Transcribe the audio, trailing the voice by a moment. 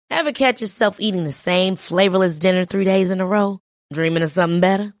Ever catch yourself eating the same flavorless dinner 3 days in a row? Dreaming of something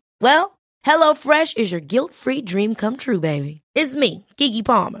better? Well, HelloFresh is your guilt-free dream come true, baby. It's me, Keke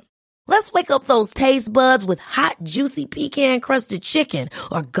Palmer. Let's wake up those taste buds with hot, juicy pecan-crusted chicken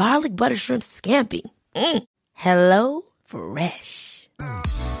or garlic butter shrimp scampi. Hello Fresh.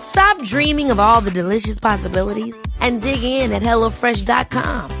 Stop dreaming of all the delicious possibilities and dig in at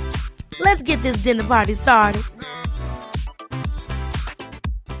HelloFresh.com. Let's get this dinner party started.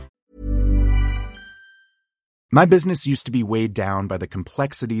 My business used to be weighed down by the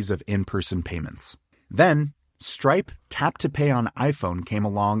complexities of in-person payments. Then, Stripe Tap to Pay on iPhone came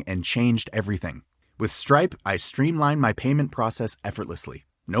along and changed everything. With Stripe, I streamlined my payment process effortlessly.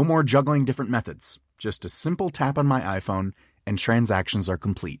 No more juggling different methods. Just a simple tap on my iPhone and transactions are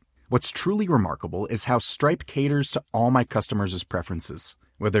complete. What's truly remarkable is how Stripe caters to all my customers' preferences.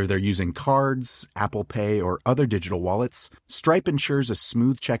 Whether they're using cards, Apple Pay, or other digital wallets, Stripe ensures a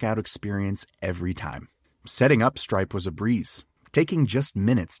smooth checkout experience every time. Setting up Stripe was a breeze, taking just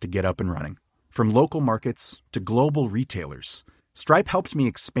minutes to get up and running. From local markets to global retailers, Stripe helped me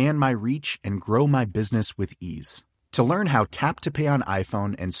expand my reach and grow my business with ease. To learn how Tap to Pay on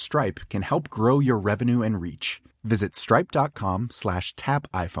iPhone and Stripe can help grow your revenue and reach, visit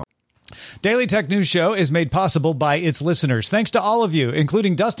stripe.com/tapiphone. Daily Tech News Show is made possible by its listeners. Thanks to all of you,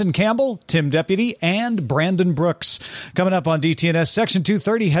 including Dustin Campbell, Tim Deputy, and Brandon Brooks. Coming up on DTNS, Section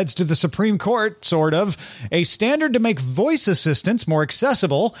 230 heads to the Supreme Court, sort of. A standard to make voice assistants more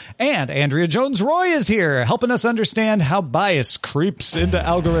accessible. And Andrea Jones-Roy is here, helping us understand how bias creeps into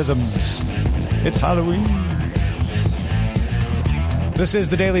algorithms. It's Halloween. This is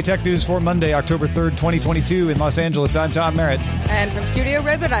the Daily Tech News for Monday, October 3rd, 2022. In Los Angeles, I'm Tom Merritt. And from Studio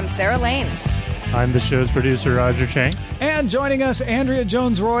Redwood, I'm Sarah Lane. I'm the show's producer, Roger Chang. And joining us, Andrea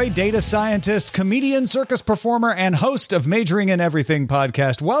Jones-Roy, data scientist, comedian, circus performer, and host of Majoring in Everything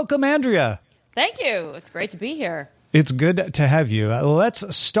podcast. Welcome, Andrea. Thank you. It's great to be here. It's good to have you.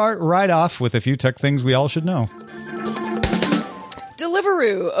 Let's start right off with a few tech things we all should know.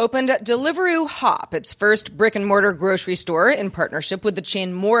 Deliveroo opened Deliveroo Hop, its first brick-and-mortar grocery store in partnership with the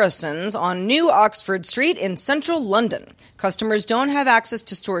chain Morrisons on New Oxford Street in central London. Customers don't have access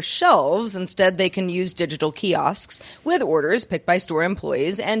to store shelves. Instead, they can use digital kiosks with orders picked by store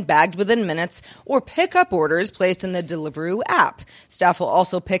employees and bagged within minutes, or pick up orders placed in the Deliveroo app. Staff will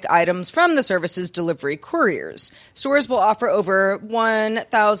also pick items from the service's delivery couriers. Stores will offer over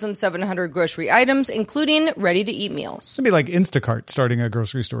 1,700 grocery items, including ready-to-eat meals. It'd be like Instacart starting a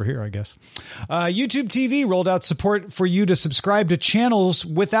grocery store here, I guess. YouTube TV rolled out support for you to subscribe to channels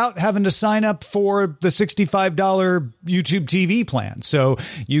without having to sign up for the $65 YouTube TV plan. So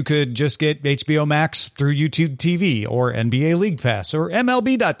you could just get HBO Max through YouTube TV, or NBA League Pass, or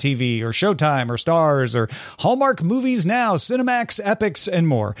MLB.TV, or Showtime, or Stars, or Hallmark Movies Now, Cinemax, Epix, and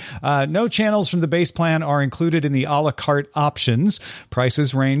more. No channels from the base plan are included in the a la carte options.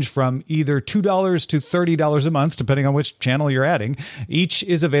 Prices range from either $2 to $30 a month, depending on which channel you're adding. Each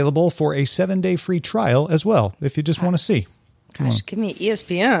is available for a 7-day free trial as well, if you just want to see. Gosh, give me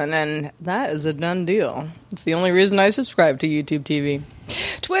ESPN, and that is a done deal. It's the only reason I subscribe to YouTube TV.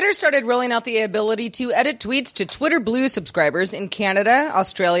 Twitter started rolling out the ability to edit tweets to Twitter Blue subscribers in Canada,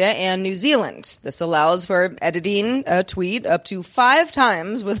 Australia, and New Zealand. This allows for editing a tweet up to 5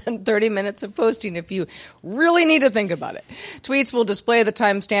 times within 30 minutes of posting if you really need to think about it. Tweets will display the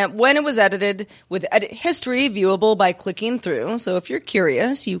timestamp when it was edited, with edit history viewable by clicking through. So if you're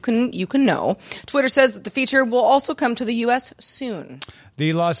curious, you can know. Twitter says that the feature will also come to the U.S. soon.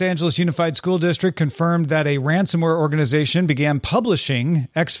 The Los Angeles Unified School District confirmed that a ransomware organization began publishing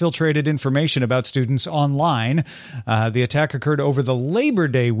exfiltrated information about students online. The attack occurred over the Labor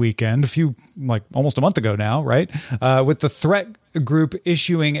Day weekend, almost a month ago now, right? With the threat group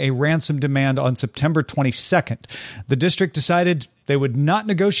issuing a ransom demand on September 22nd. The district decided they would not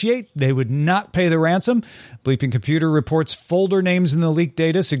negotiate. They would not pay the ransom. Bleeping Computer reports folder names in the leaked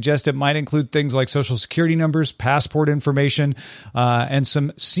data suggest it might include things like social security numbers, passport information, and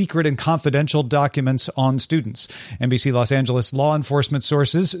some secret and confidential documents on students. NBC Los Angeles law enforcement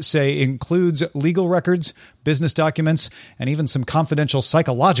sources say includes legal records, business documents, and even some confidential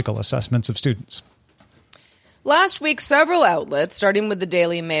psychological assessments of students. Last week, several outlets, starting with the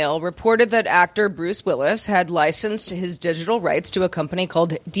Daily Mail, reported that actor Bruce Willis had licensed his digital rights to a company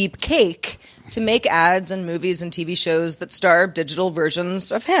called Deepcake to make ads and movies and TV shows that star digital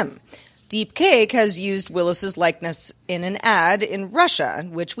versions of him. Deepcake has used Willis's likeness in an ad in Russia,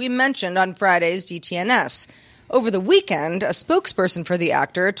 which we mentioned on Friday's DTNS. Over the weekend, a spokesperson for the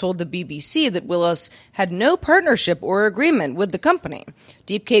actor told the BBC that Willis had no partnership or agreement with the company.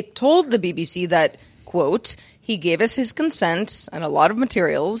 Deepcake told the BBC that, quote, He gave us his consent and a lot of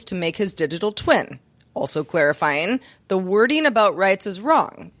materials to make his digital twin. Also clarifying, the wording about rights is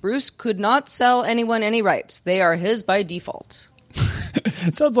wrong. Bruce could not sell anyone any rights. They are his by default.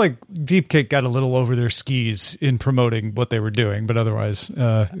 It sounds like Deepcake got a little over their skis in promoting what they were doing, but otherwise,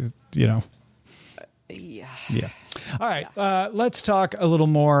 Yeah. All right. Let's talk a little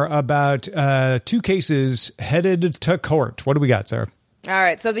more about two cases headed to court. What do we got, Sarah? All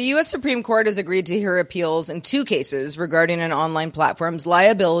right. So the U.S. Supreme Court has agreed to hear appeals in two cases regarding an online platform's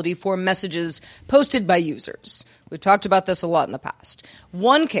liability for messages posted by users. We've talked about this a lot in the past.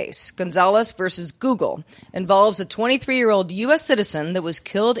 One case, Gonzalez versus Google, involves a 23-year-old U.S. citizen that was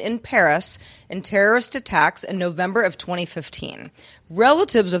killed in Paris in terrorist attacks in November of 2015.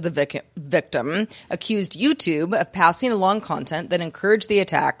 Relatives of the victim accused YouTube of passing along content that encouraged the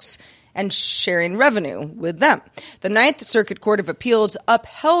attacks and sharing revenue with them. The Ninth Circuit Court of Appeals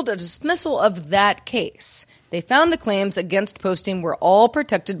upheld a dismissal of that case. They found the claims against posting were all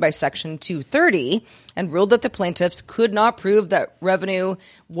protected by Section 230 and ruled that the plaintiffs could not prove that revenue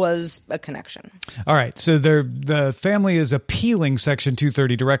was a connection. All right. So the family is appealing Section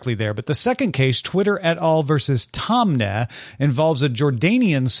 230 directly there. But the second case, Twitter et al. Versus Tamneh, involves a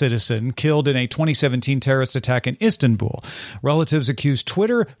Jordanian citizen killed in a 2017 terrorist attack in Istanbul. Relatives accuse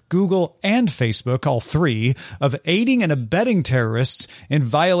Twitter, Google, and Facebook, all three, of aiding and abetting terrorists in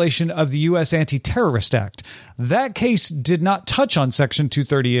violation of the U.S. Anti-Terrorist Act. That case did not touch on Section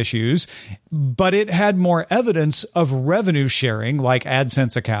 230 issues, but it had more evidence of revenue sharing, like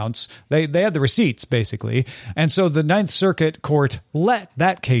AdSense accounts. They had the receipts, basically. And so the Ninth Circuit Court let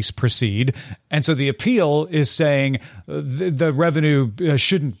that case proceed. And so the appeal is saying the revenue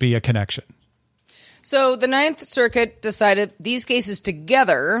shouldn't be a connection. So the Ninth Circuit decided these cases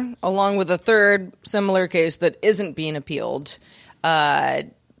together, along with a third similar case that isn't being appealed,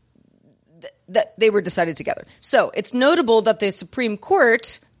 that they were decided together. So it's notable that the Supreme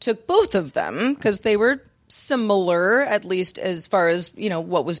Court took both of them because they were similar, at least as far as,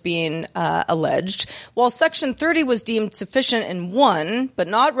 what was being alleged. While Section 30 was deemed sufficient in one, but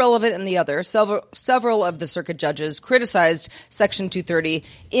not relevant in the other, several of the circuit judges criticized Section 230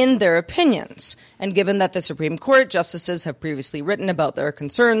 in their opinions. And given that the Supreme Court justices have previously written about their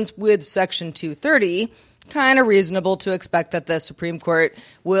concerns with Section 230, kind of reasonable to expect that the Supreme Court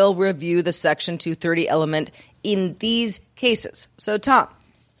will review the Section 230 element in these cases. So, Tom,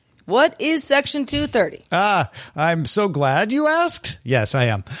 what is Section 230? I'm so glad you asked. Yes, I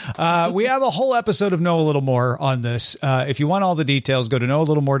am. We have a whole episode of Know a Little More on this. If you want all the details, go to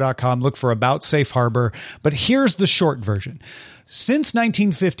knowalittlemore.com, look for About Safe Harbor. But here's the short version. Since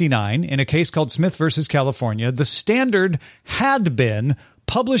 1959, in a case called Smith versus California, the standard had been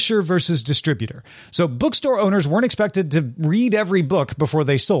publisher versus distributor. So bookstore owners weren't expected to read every book before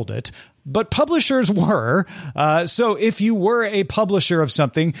they sold it, but publishers were. So if you were a publisher of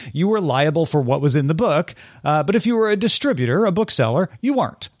something, you were liable for what was in the book. But if you were a distributor, a bookseller, you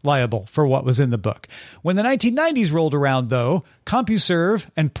weren't liable for what was in the book. When the 1990s rolled around, though, CompuServe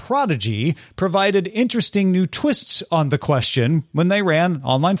and Prodigy provided interesting new twists on the question when they ran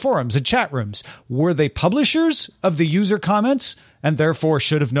online forums and chat rooms. Were they publishers of the user comments and therefore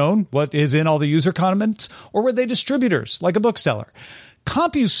should have known what is in all the user comments, or were they distributors like a bookseller?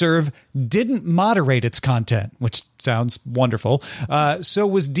 CompuServe didn't moderate its content, which sounds wonderful, so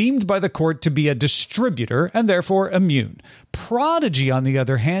was deemed by the court to be a distributor and therefore immune. Prodigy, on the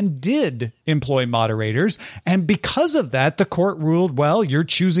other hand, did employ moderators, and because of that, the court ruled, well, you're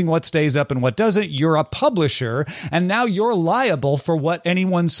choosing what stays up and what doesn't. You're a publisher, and now you're liable for what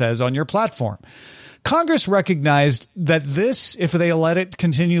anyone says on your platform. Congress recognized that this, if they let it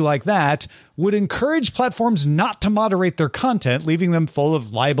continue like that, would encourage platforms not to moderate their content, leaving them full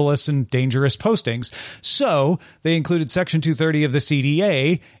of libelous and dangerous postings. So they included Section 230 of the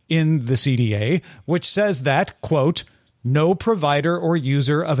CDA in the CDA, which says that, quote, no provider or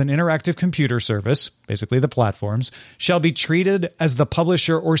user of an interactive computer service, basically the platforms, shall be treated as the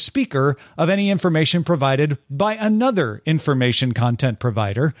publisher or speaker of any information provided by another information content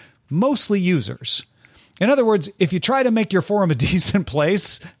provider, mostly users. In other words, if you try to make your forum a decent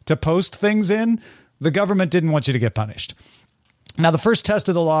place to post things in, the government didn't want you to get punished. Now, the first test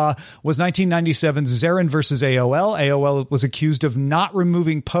of the law was 1997's Zarin versus AOL. AOL was accused of not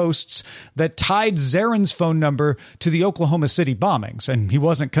removing posts that tied Zarin's phone number to the Oklahoma City bombings, and he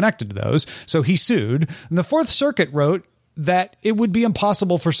wasn't connected to those, so he sued. And the Fourth Circuit wrote that it would be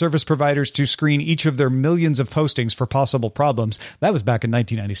impossible for service providers to screen each of their millions of postings for possible problems. That was back in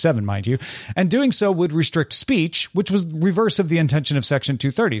 1997, mind you. And doing so would restrict speech, which was reverse of the intention of Section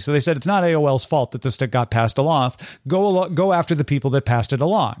 230. So they said it's not AOL's fault that this got passed along. Go after the people that passed it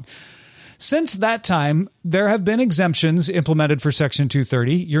along. Since that time, there have been exemptions implemented for Section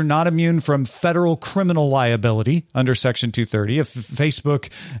 230. You're not immune from federal criminal liability under Section 230. If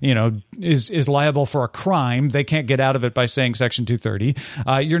Facebook, is liable for a crime, they can't get out of it by saying Section 230.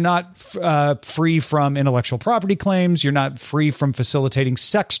 You're not free from intellectual property claims. You're not free from facilitating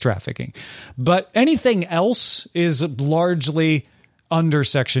sex trafficking. But anything else is largely under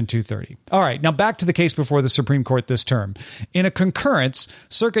Section 230. All right, now back to the case before the Supreme Court this term. In a concurrence,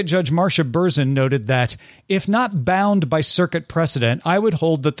 Circuit Judge Marcia Berzin noted that, if not bound by circuit precedent, I would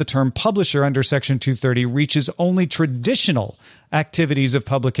hold that the term publisher under Section 230 reaches only traditional activities of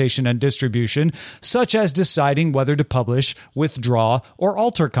publication and distribution, such as deciding whether to publish, withdraw, or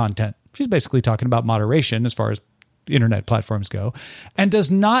alter content. She's basically talking about moderation as far as internet platforms go, and does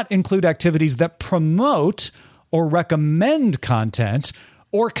not include activities that promote or recommend content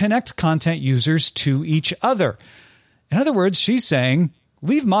or connect content users to each other. In other words, she's saying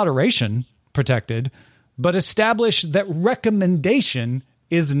leave moderation protected, but establish that recommendation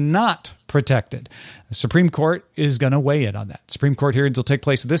is not protected. The Supreme Court is going to weigh in on that. Supreme Court hearings will take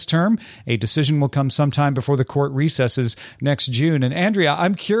place this term. A decision will come sometime before the court recesses next June. And Andrea,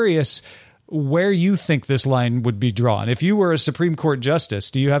 I'm curious where you think this line would be drawn. If you were a Supreme Court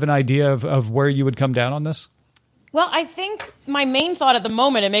justice, do you have an idea of where you would come down on this? Well, I think my main thought at the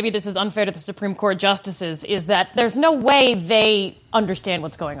moment, and maybe this is unfair to the Supreme Court justices, is that there's no way they understand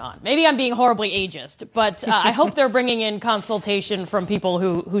what's going on. Maybe I'm being horribly ageist, but I hope they're bringing in consultation from people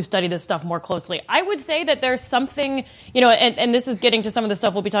who study this stuff more closely. I would say that there's something, and this is getting to some of the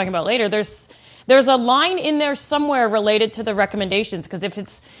stuff we'll be talking about later. There's a line in there somewhere related to the recommendations, because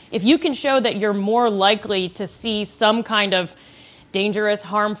if you can show that you're more likely to see some kind of dangerous,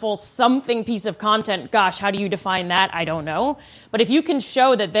 harmful, something piece of content, gosh, how do you define that? I don't know. But if you can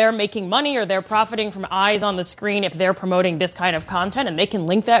show that they're making money or they're profiting from eyes on the screen if they're promoting this kind of content, and they can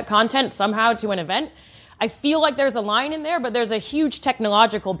link that content somehow to an event, I feel like there's a line in there, but there's a huge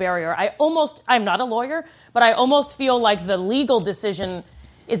technological barrier. I'm not a lawyer, but I almost feel like the legal decision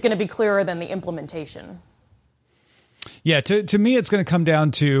is going to be clearer than the implementation. Yeah, to me, it's going to come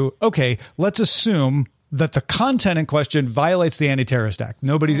down to, okay, let's assume that the content in question violates the Anti-Terrorist Act.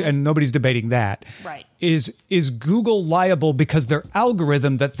 Nobody's debating that. Right. Is Google liable because their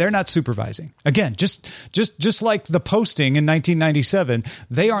algorithm that they're not supervising? Again, just like the posting in 1997,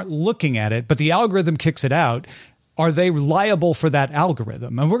 they aren't looking at it, but the algorithm kicks it out. Are they liable for that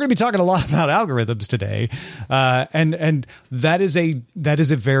algorithm? And we're going to be talking a lot about algorithms today, and that is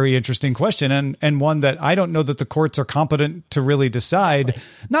a very interesting question, and one that I don't know that the courts are competent to really decide.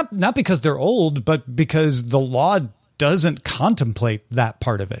 Right. Not because they're old, but because the law doesn't contemplate that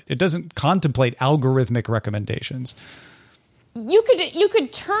part of it. It doesn't contemplate algorithmic recommendations. You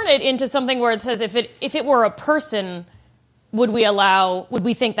could turn it into something where it says if it were a person, would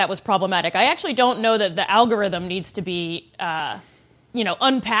we think that was problematic? I actually don't know that the algorithm needs to be,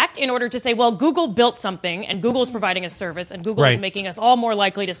 unpacked in order to say, well, Google built something and Google is providing a service and Google is making us all more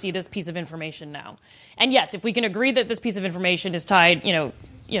likely to see this piece of information now. And yes, if we can agree that this piece of information is tied,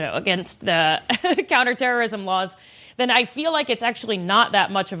 against the counterterrorism laws, then I feel like it's actually not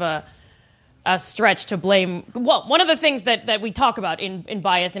that much of a stretch to blame. Well, one of the things that we talk about in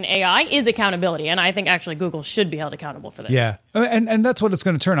bias in AI is accountability, and I think actually Google should be held accountable for this. Yeah, and that's what it's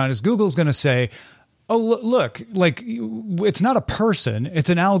going to turn on, is Google's going to say, oh, look, like, it's not a person, it's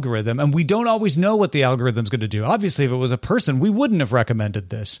an algorithm, and we don't always know what the algorithm's going to do. Obviously, if it was a person, we wouldn't have recommended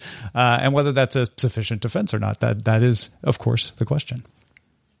this. And whether that's a sufficient defense or not, that is, of course, the question.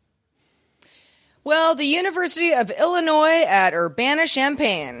 Well, the University of Illinois at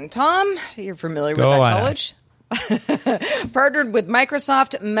Urbana-Champaign. Tom, you're familiar with that college? Partnered with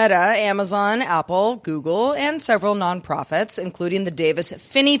Microsoft, Meta, Amazon, Apple, Google, and several nonprofits, including the Davis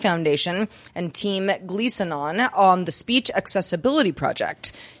Phinney Foundation and Team Gleasonon, on the Speech Accessibility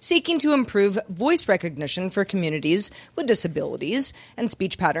Project, seeking to improve voice recognition for communities with disabilities and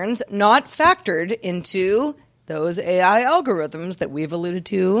speech patterns not factored into those AI algorithms that we've alluded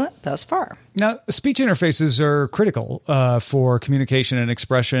to thus far. Now, speech interfaces are critical for communication and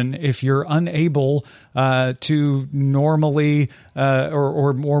expression. If you're unable to normally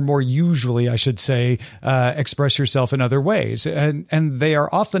or more usually, I should say, express yourself in other ways, and they are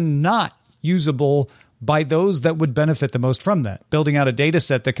often not usable by those that would benefit the most from that. Building out a data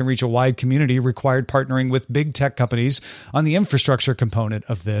set that can reach a wide community required partnering with big tech companies on the infrastructure component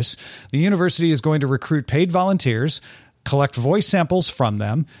of this. The university is going to recruit paid volunteers, collect voice samples from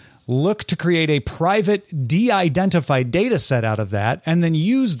them, look to create a private, de-identified data set out of that, and then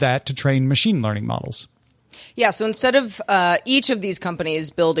use that to train machine learning models. Yeah, so instead of each of these companies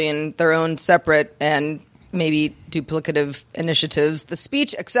building their own separate and maybe duplicative initiatives, the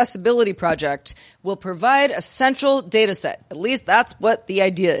Speech Accessibility Project will provide a central data set. At least that's what the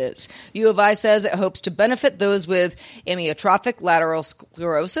idea is. U of I says it hopes to benefit those with amyotrophic lateral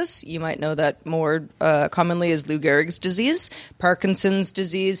sclerosis. You might know that more commonly as Lou Gehrig's disease, Parkinson's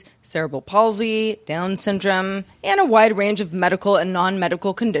disease, cerebral palsy, Down syndrome, and a wide range of medical and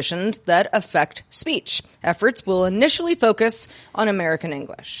non-medical conditions that affect speech. Efforts will initially focus on American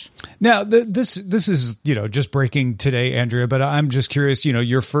English. Now, this is, just breaking today, Andrea, but I'm just curious,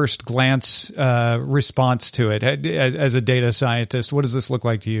 your first glance response to it as a data scientist. What does this look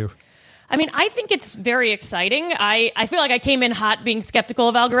like to you? I mean, I think it's very exciting. I feel like I came in hot being skeptical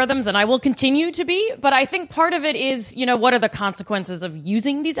of algorithms, and I will continue to be. But I think part of it is, what are the consequences of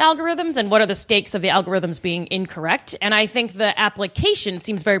using these algorithms, and what are the stakes of the algorithms being incorrect? And I think the application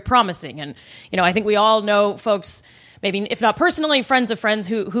seems very promising. And, I think we all know folks, maybe if not personally, friends of friends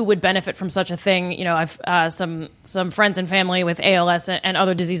who would benefit from such a thing. I've some friends and family with ALS and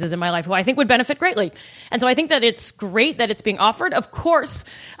other diseases in my life who I think would benefit greatly. And so I think that it's great that it's being offered. Of course,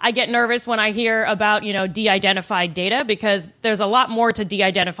 I get nervous when I hear about, de-identified data, because there's a lot more to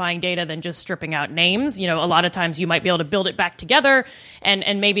de-identifying data than just stripping out names. A lot of times you might be able to build it back together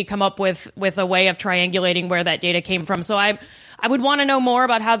and maybe come up with a way of triangulating where that data came from. So I would want to know more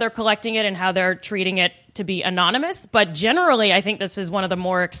about how they're collecting it and how they're treating it to be anonymous. But generally, I think this is one of the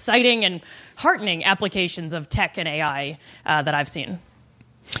more exciting and heartening applications of tech and AI that I've seen.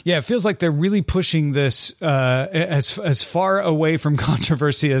 Yeah, it feels like they're really pushing this as far away from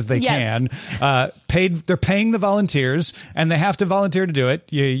controversy as they can. They're paying the volunteers, and they have to volunteer to do it.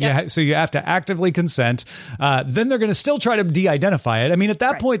 So you have to actively consent. Then they're going to still try to de-identify it. I mean, at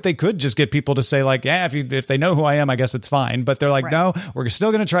that point, they could just get people to say, like, if they know who I am, I guess it's fine. But they're like, no, we're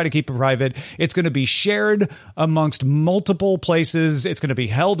still going to try to keep it private. It's going to be shared amongst multiple places. It's going to be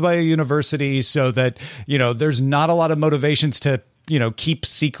held by a university so that, there's not a lot of motivations to keep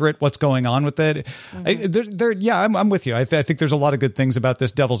secret what's going on with it. Mm-hmm. I'm with you. I think there's a lot of good things about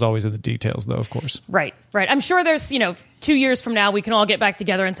this. Devil's always in the details, though, of course. Right. I'm sure there's, 2 years from now, we can all get back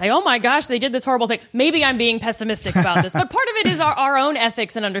together and say, oh my gosh, they did this horrible thing. Maybe I'm being pessimistic about this. But part of it is our own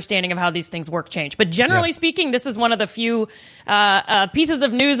ethics and understanding of how these things work change. But generally speaking, this is one of the few pieces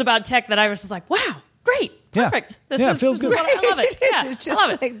of news about tech that I was just like, wow, great, perfect. It feels good. I love it. It's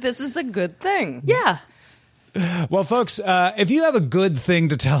just like, this is a good thing. Yeah. Well, folks, if you have a good thing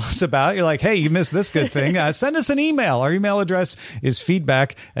to tell us about, you're like, hey, you missed this good thing, send us an email. Our email address is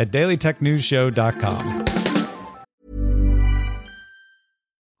feedback@dailytechnewsshow.com.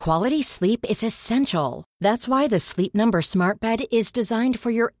 Quality sleep is essential. That's why the Sleep Number Smart Bed is designed for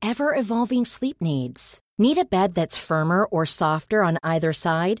your ever-evolving sleep needs. Need a bed that's firmer or softer on either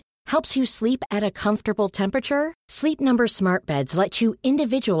side? Helps you sleep at a comfortable temperature? Sleep Number Smart Beds let you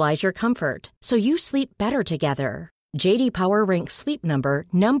individualize your comfort, so you sleep better together. J.D. Power ranks Sleep Number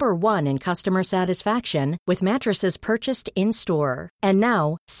number 1 in customer satisfaction with mattresses purchased in-store. And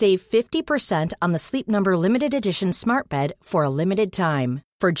now, save 50% on the Sleep Number Limited Edition Smart Bed for a limited time.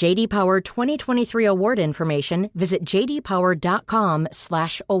 For J.D. Power 2023 award information, visit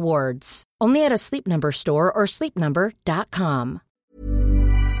jdpower.com/awards. Only at a Sleep Number store or sleepnumber.com.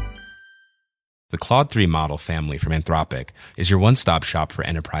 The Claude 3 model family from Anthropic is your one-stop shop for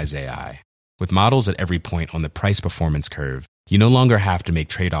enterprise AI. With models at every point on the price-performance curve, you no longer have to make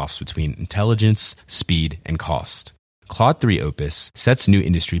trade-offs between intelligence, speed, and cost. Claude 3 Opus sets new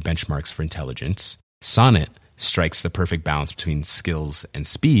industry benchmarks for intelligence. Sonnet strikes the perfect balance between skills and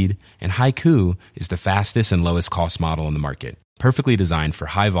speed. And Haiku is the fastest and lowest cost model on the market, perfectly designed for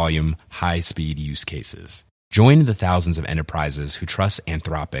high-volume, high-speed use cases. Join the thousands of enterprises who trust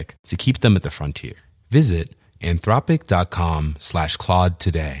Anthropic to keep them at the frontier. Visit anthropic.com/Claude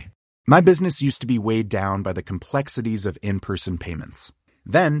today. My business used to be weighed down by the complexities of in-person payments.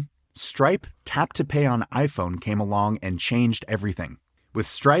 Then, Stripe Tap to Pay on iPhone came along and changed everything. With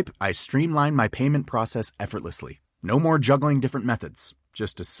Stripe, I streamlined my payment process effortlessly. No more juggling different methods.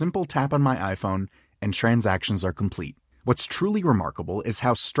 Just a simple tap on my iPhone and transactions are complete. What's truly remarkable is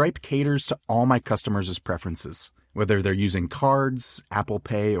how Stripe caters to all my customers' preferences. Whether they're using cards, Apple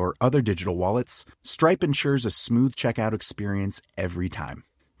Pay, or other digital wallets, Stripe ensures a smooth checkout experience every time.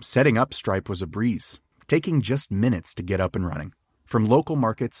 Setting up Stripe was a breeze, taking just minutes to get up and running. From local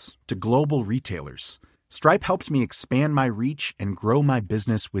markets to global retailers, Stripe helped me expand my reach and grow my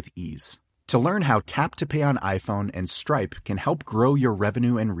business with ease. To learn how Tap to Pay on iPhone and Stripe can help grow your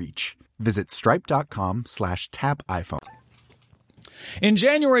revenue and reach, visit stripe.com/tapiphone. In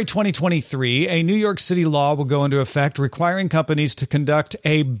January 2023, a New York City law will go into effect requiring companies to conduct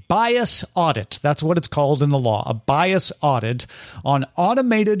a bias audit. That's what it's called in the law, a bias audit on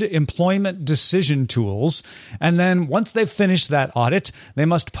automated employment decision tools. And then once they've finished that audit, they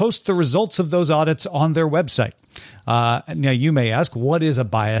must post the results of those audits on their website. Now, you may ask, what is a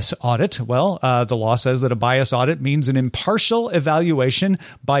bias audit? Well, the law says that a bias audit means an impartial evaluation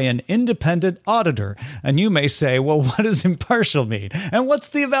by an independent auditor. And you may say, well, what does impartial mean? And what's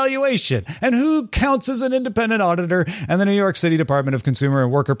the evaluation? And who counts as an independent auditor? And the New York City Department of Consumer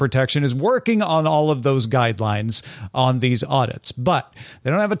and Worker Protection is working on all of those guidelines on these audits. But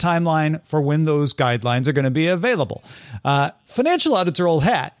they don't have a timeline for when those guidelines are going to be available. Financial audits are old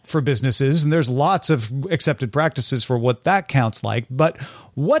hat for businesses, and there's lots of accepted practices for what that counts like. But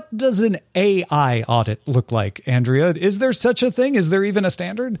what does an AI audit look like, Andrea? Is there such a thing? Is there even a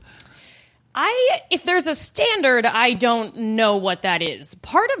standard? If there's a standard, I don't know what that is.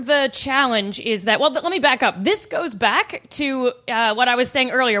 Part of the challenge is that, well, let me back up. This goes back to what I was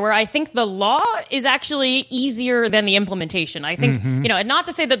saying earlier, where I think the law is actually easier than the implementation. I think, and not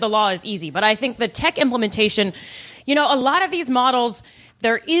to say that the law is easy, but I think the tech implementation, a lot of these models,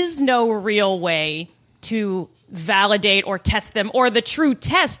 there is no real way to validate or test them, or the true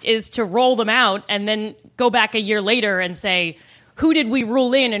test is to roll them out and then go back a year later and say, who did we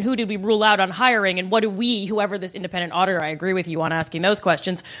rule in and who did we rule out on hiring? And what do we, whoever this independent auditor, I agree with you on asking those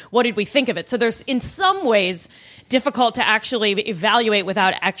questions, what did we think of it? So there's in some ways difficult to actually evaluate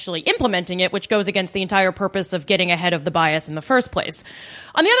without actually implementing it, which goes against the entire purpose of getting ahead of the bias in the first place.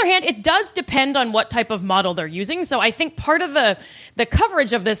 On the other hand, it does depend on what type of model they're using. So I think part of the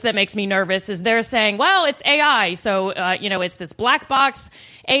coverage of this that makes me nervous is they're saying, well, it's AI. So, it's this black box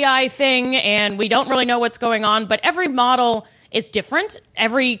AI thing, and we don't really know what's going on. But every model is different.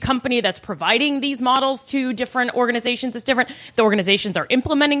 Every company that's providing these models to different organizations is different. The organizations are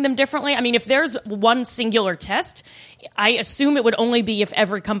implementing them differently. I mean, if there's one singular test, I assume it would only be if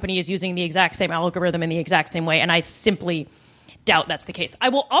every company is using the exact same algorithm in the exact same way. And I simply doubt that's the case. I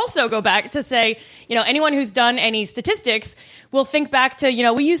will also go back to say, anyone who's done any statistics will think back to,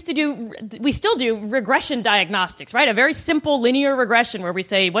 we still do regression diagnostics, right? A very simple linear regression where we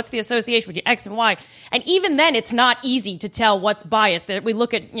say, what's the association between X and Y? And even then, it's not easy to tell what's biased. We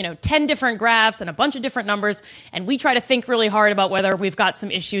look at, 10 different graphs and a bunch of different numbers, and we try to think really hard about whether we've got some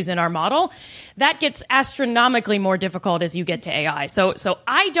issues in our model. That gets astronomically more difficult as you get to AI. So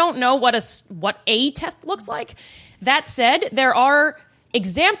I don't know what a test looks like. That said, there are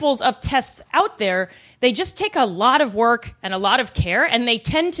examples of tests out there. They just take a lot of work and a lot of care, and they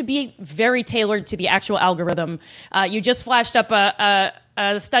tend to be very tailored to the actual algorithm. You just flashed up a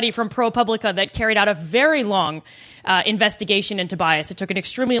study from ProPublica that carried out a very long investigation into bias. It took an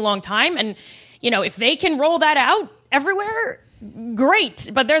extremely long time, and if they can roll that out everywhere, great.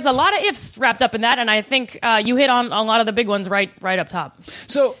 But there's a lot of ifs wrapped up in that, and I think you hit on a lot of the big ones right up top.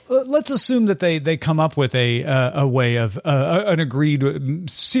 So let's assume that they come up with a way of an agreed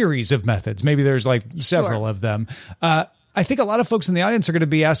series of methods. Maybe there's like several of them. I think a lot of folks in the audience are going to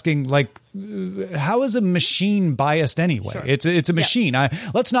be asking, how is a machine biased anyway? Sure. It's a machine. Yeah.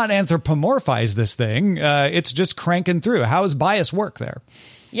 Let's not anthropomorphize this thing. It's just cranking through. How does bias work there?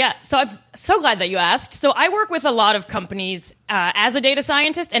 Yeah, so I'm so glad that you asked. So I work with a lot of companies as a data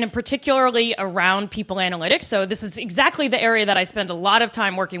scientist, and in particularly around people analytics. So this is exactly the area that I spend a lot of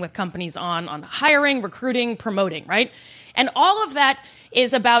time working with companies on hiring, recruiting, promoting, right? And all of that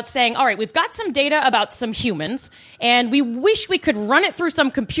is about saying, all right, we've got some data about some humans, and we wish we could run it through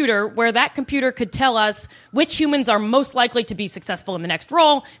some computer where that computer could tell us which humans are most likely to be successful in the next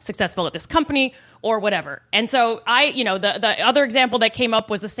role, successful at this company, or whatever. And so the other example that came up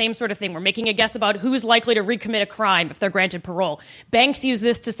was the same sort of thing. We're making a guess about who's likely to recommit a crime if they're granted parole. Banks use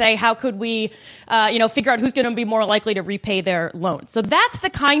this to say, how could we, figure out who's going to be more likely to repay their loan? So that's the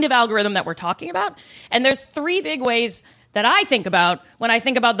kind of algorithm that we're talking about. And there's three big ways that I think about when I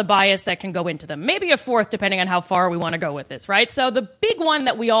think about the bias that can go into them. Maybe a fourth, depending on how far we want to go with this, right? So the big one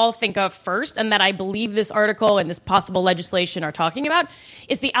that we all think of first, and that I believe this article and this possible legislation are talking about,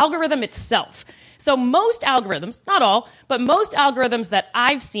 is the algorithm itself. So most algorithms, not all, but most algorithms that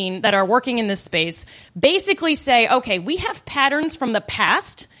I've seen that are working in this space basically say, okay, we have patterns from the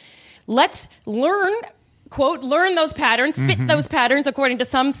past. Let's learn those patterns, fit those patterns according to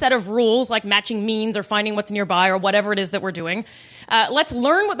some set of rules, like matching means or finding what's nearby or whatever it is that we're doing. Let's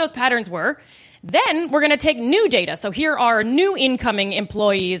learn what those patterns were. Then we're going to take new data. So here are new incoming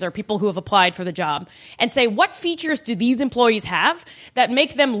employees or people who have applied for the job and say, what features do these employees have that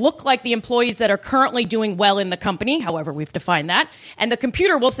make them look like the employees that are currently doing well in the company, however we've defined that. And the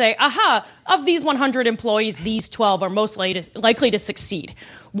computer will say, aha, of these 100 employees, these 12 are most likely to succeed.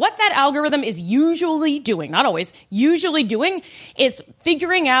 What that algorithm is usually doing, not always, usually doing is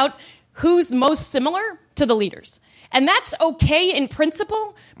figuring out who's most similar to the leaders. And that's okay in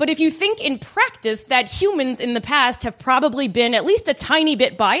principle, but if you think in practice that humans in the past have probably been at least a tiny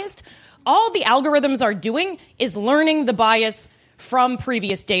bit biased, all the algorithms are doing is learning the bias from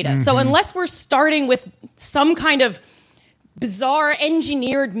previous data. So unless we're starting with some kind of bizarre,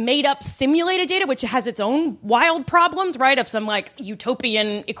 engineered, made-up, simulated data, which has its own wild problems, right, of some, like,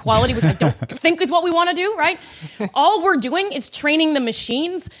 utopian equality, which I don't think is what we want to do, right? All we're doing is training the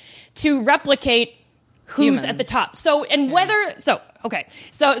machines to replicate who's humans at the top. So, and whether, so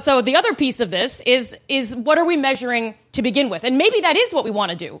the other piece of this is what are we measuring to begin with? And maybe that is what we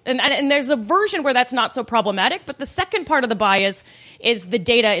want to do. And there's a version where that's not so problematic, but the second part of the bias is the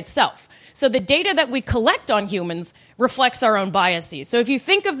data itself. So the data that we collect on humans reflects our own biases. So if you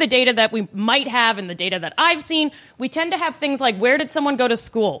think of the data that we might have and the data that I've seen, we tend to have things like, where did someone go to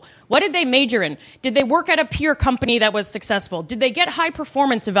school? What did they major in? Did they work at a peer company that was successful? Did they get high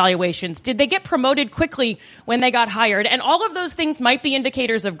performance evaluations? Did they get promoted quickly when they got hired? And all of those things might be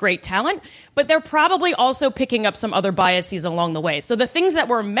indicators of great talent, but they're probably also picking up some other biases along the way. So the things that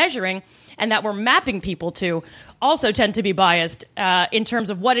we're measuring and that we're mapping people to also tend to be biased in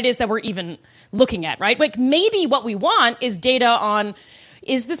terms of what it is that we're even looking at, right? Like maybe what we want is data on,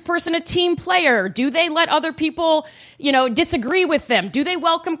 is this person a team player? Do they let other people, disagree with them? Do they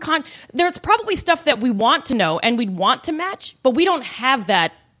welcome There's probably stuff that we want to know and we'd want to match, but we don't have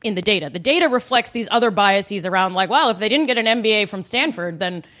that in the data. The data reflects these other biases around like, well, if they didn't get an MBA from Stanford,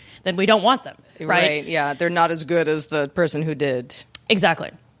 then we don't want them, right? Yeah, they're not as good as the person who did.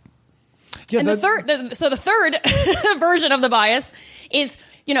 Exactly. Yeah, and the third version of the bias is,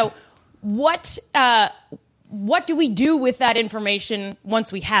 what do we do with that information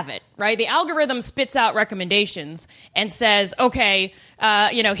once we have it, right? The algorithm spits out recommendations and says, okay,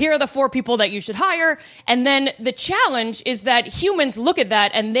 here are the 4 people that you should hire. And then the challenge is that humans look at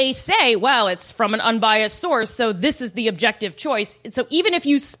that and they say, well, it's from an unbiased source, so this is the objective choice. So even if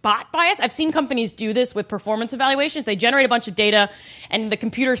you spot bias, I've seen companies do this with performance evaluations. They generate a bunch of data and the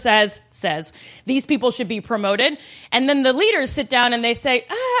computer says these people should be promoted. And then the leaders sit down and they say,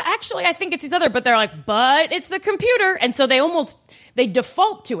 actually, I think it's these other, but they're like, but it's the computer. And so they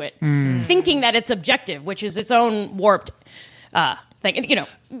default to it, thinking that it's objective, which is its own warped thing.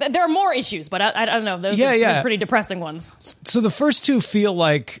 There are more issues, but I don't know. Those are pretty depressing ones. So the first two feel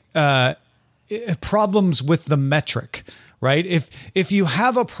like problems with the metric, right? If you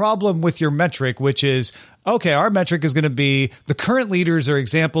have a problem with your metric, which is, okay, our metric is going to be the current leaders are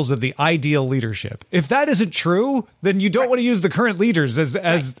examples of the ideal leadership. If that isn't true, then you don't want to use the current leaders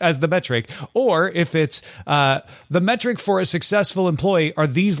as the metric. Or if it's the metric for a successful employee are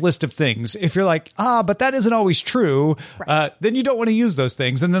these list of things. If you're like, but that isn't always true, then you don't want to use those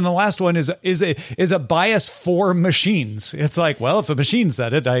things. And then the last one is a bias for machines. It's like, well, if a machine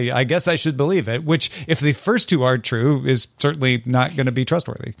said it, I guess I should believe it. Which, if the first two aren't true, is certainly not going to be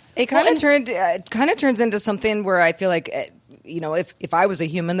trustworthy. It kind of turns into something where I feel like, if I was a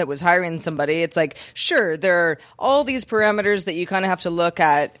human that was hiring somebody, it's like, sure, there are all these parameters that you kind of have to look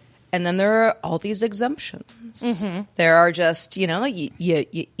at, and then there are all these exemptions. Mm-hmm. There are just, you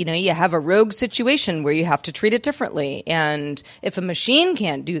have a rogue situation where you have to treat it differently, and if a machine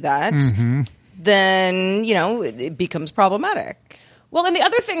can't do that, then it becomes problematic. Well, and the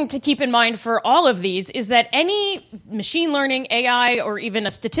other thing to keep in mind for all of these is that any machine learning, AI, or even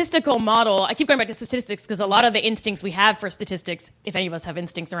a statistical model, I keep going back to statistics because a lot of the instincts we have for statistics, if any of us have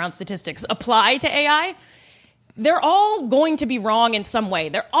instincts around statistics, apply to AI. They're all going to be wrong in some way.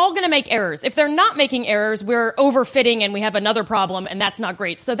 They're all going to make errors. If they're not making errors, we're overfitting and we have another problem, and that's not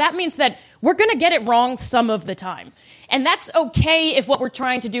great. So that means that we're going to get it wrong some of the time. And that's okay if what we're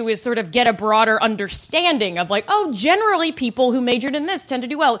trying to do is sort of get a broader understanding of like, generally people who majored in this tend to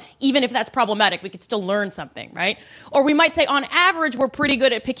do well. Even if that's problematic, we could still learn something, right? Or we might say on average, we're pretty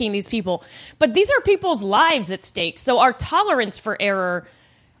good at picking these people. But these are people's lives at stake. So our tolerance for error,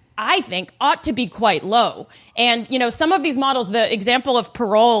 I think, ought to be quite low. And, some of these models, the example of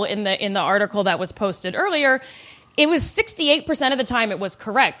parole in the article that was posted earlier, it was 68% of the time it was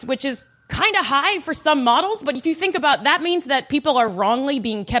correct, which is kind of high for some models. But if you think about that, means that people are wrongly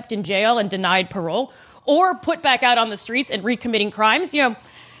being kept in jail and denied parole or put back out on the streets and recommitting crimes.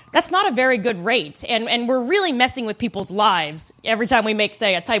 That's not a very good rate, and we're really messing with people's lives every time we make,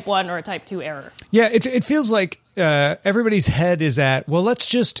 say, a type 1 or a type 2 error. Yeah, it feels like everybody's head is at, well, let's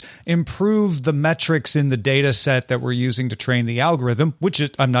just improve the metrics in the data set that we're using to train the algorithm, which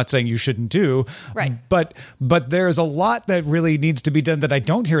I'm not saying you shouldn't do. Right. But there's a lot that really needs to be done that I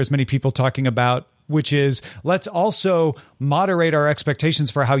don't hear as many people talking about, which is let's also moderate our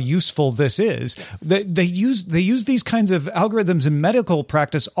expectations for how useful this is. Yes. They use these kinds of algorithms in medical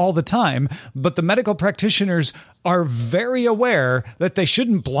practice all the time, but the medical practitioners are very aware that they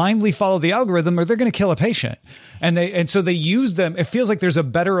shouldn't blindly follow the algorithm or they're going to kill a patient. And so they use them. It feels like there's a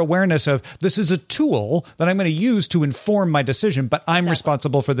better awareness of this is a tool that I'm going to use to inform my decision, but I'm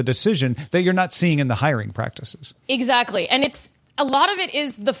responsible for the decision that you're not seeing in the hiring practices. Exactly. And a lot of it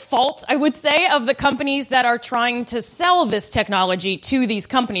is the fault, I would say, of the companies that are trying to sell this technology to these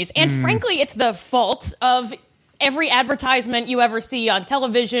companies. And frankly, it's the fault of every advertisement you ever see on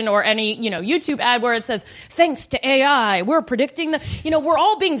television or any, YouTube ad where it says, thanks to AI, we're predicting we're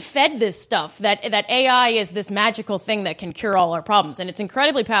all being fed this stuff that AI is this magical thing that can cure all our problems. And it's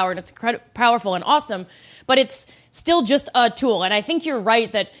incredibly powerful and awesome, but it's still just a tool. And I think you're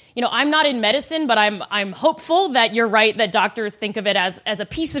right that, I'm not in medicine, but I'm hopeful that you're right that doctors think of it as a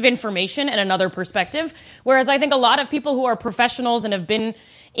piece of information and another perspective. Whereas I think a lot of people who are professionals and have been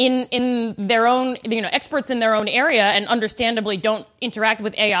in their own, experts in their own area and understandably don't interact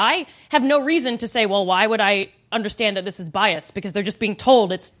with AI have no reason to say, well, why would I understand that this is biased? Because they're just being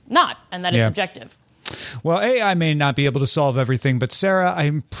told it's not and that it's objective. Well, AI may not be able to solve everything, but Sarah,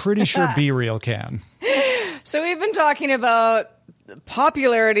 I'm pretty sure BeReal can. So we've been talking about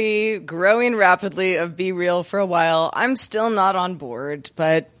popularity growing rapidly of BeReal for a while. I'm still not on board,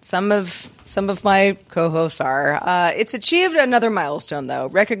 but some of my co-hosts are. It's achieved another milestone, though,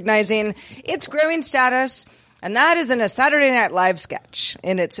 recognizing its growing status, and that is in a Saturday Night Live sketch.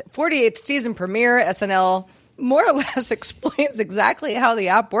 In its 48th season premiere, SNL more or less explains exactly how the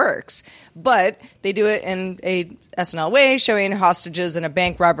app works, but they do it in a SNL way, showing hostages in a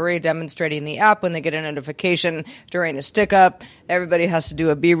bank robbery demonstrating the app when they get a notification during a stick-up. Everybody has to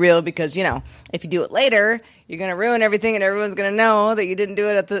do a BeReal because, if you do it later, you're going to ruin everything and everyone's going to know that you didn't do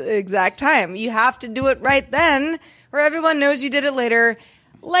it at the exact time. You have to do it right then or everyone knows you did it later,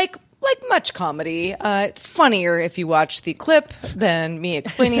 like much comedy. Funnier if you watch the clip than me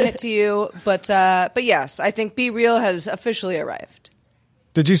explaining it to you. But yes, I think BeReal has officially arrived.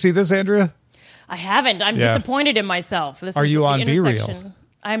 Did you see this, Andrea? I haven't. I'm disappointed in myself. Are you on BeReal?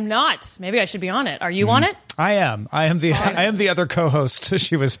 I'm not. Maybe I should be on it. Are you on it? I am. I am the other co-host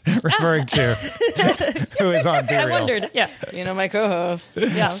she was referring to, who is on BeReal. I wondered. Yeah, my co-hosts.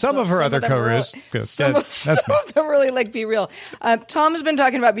 Yeah, some of her other co-hosts. Some of them really like BeReal. Tom has been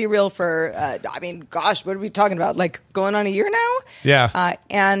talking about BeReal for. What are we talking about? Like going on a year now? Yeah.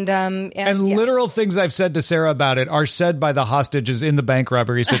 And yes. Literal things I've said to Sarah about it are said by the hostages in the bank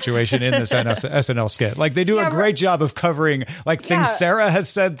robbery situation in this SNL skit. Like they do a great job of covering things Sarah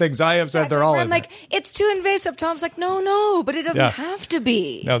has said, things I have said. They're all in there. It's too invasive. Tom's like, no, but it doesn't have to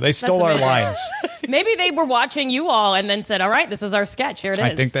be. No, they stole our lines. Maybe they were watching you all and then said, all right, this is our sketch. Here it is.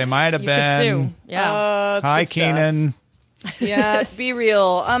 I think they might have been. Could sue. Yeah. Hi, Keenan. Yeah,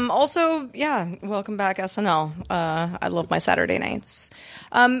 BeReal. Also, welcome back, SNL. I love my Saturday nights.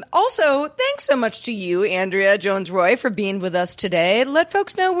 Also, thanks so much to you, Andrea Jones-Roy, for being with us today. Let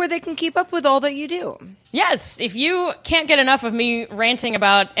folks know where they can keep up with all that you do. Yes, if you can't get enough of me ranting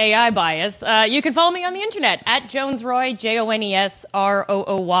about AI bias, you can follow me on the internet at JonesRoy,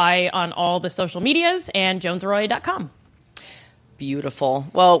 JonesRoy on all the social medias and jonesroy.com. Beautiful.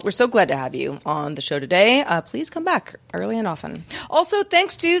 Well, we're so glad to have you on the show today. Please come back early and often. Also,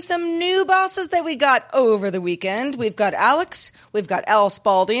 thanks to some new bosses that we got over the weekend. We've got Alex, we've got Al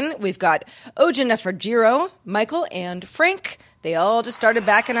Spalding, we've got Ojenefajiro, Michael, and Frank. They all just started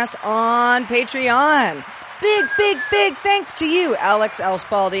backing us on Patreon. Big thanks to you, Alex, Al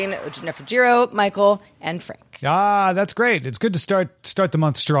Spalding, Ojenefajiro, Michael, and Frank. Ah, that's great. It's good to start the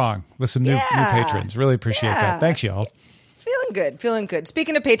month strong with some new patrons. Really appreciate that. Thanks, y'all. Feeling good.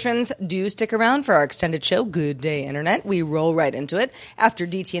 Speaking of patrons, do stick around for our extended show, Good Day Internet. We roll right into it after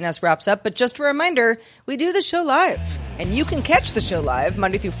DTNS wraps up. But just a reminder, we do the show live. And you can catch the show live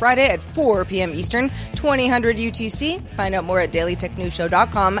Monday through Friday at 4 p.m. Eastern, 2000 UTC. Find out more at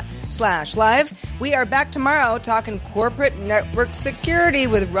dailytechnewsshow.com/live. We are back tomorrow talking corporate network security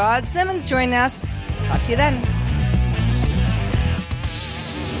with Rod Simmons joining us. Talk to you then.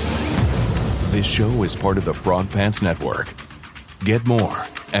 This show is part of the Frog Pants Network. Get more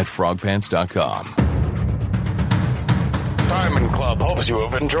at frogpants.com. Diamond Club hopes you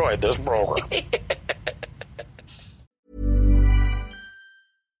have enjoyed this program.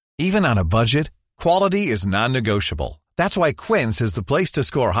 Even on a budget, quality is non-negotiable. That's why Quince is the place to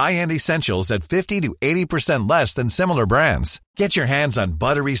score high-end essentials at 50 to 80% less than similar brands. Get your hands on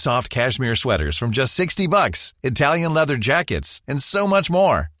buttery soft cashmere sweaters from just $60, Italian leather jackets, and so much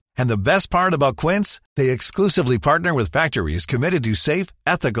more. And the best part about Quince, they exclusively partner with factories committed to safe,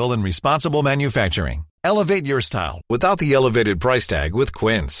 ethical, and responsible manufacturing. Elevate your style without the elevated price tag with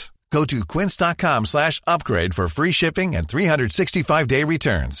Quince. Go to quince.com/upgrade for free shipping and 365-day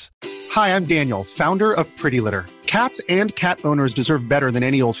returns. Hi, I'm Daniel, founder of Pretty Litter. Cats and cat owners deserve better than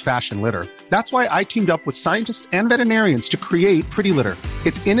any old-fashioned litter. That's why I teamed up with scientists and veterinarians to create Pretty Litter.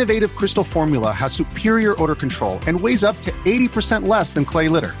 Its innovative crystal formula has superior odor control and weighs up to 80% less than clay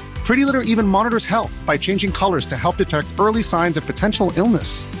litter. Pretty Litter even monitors health by changing colors to help detect early signs of potential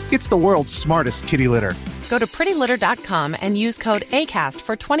illness. It's the world's smartest kitty litter. Go to prettylitter.com and use code ACAST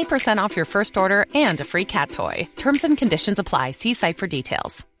for 20% off your first order and a free cat toy. Terms and conditions apply. See site for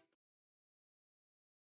details.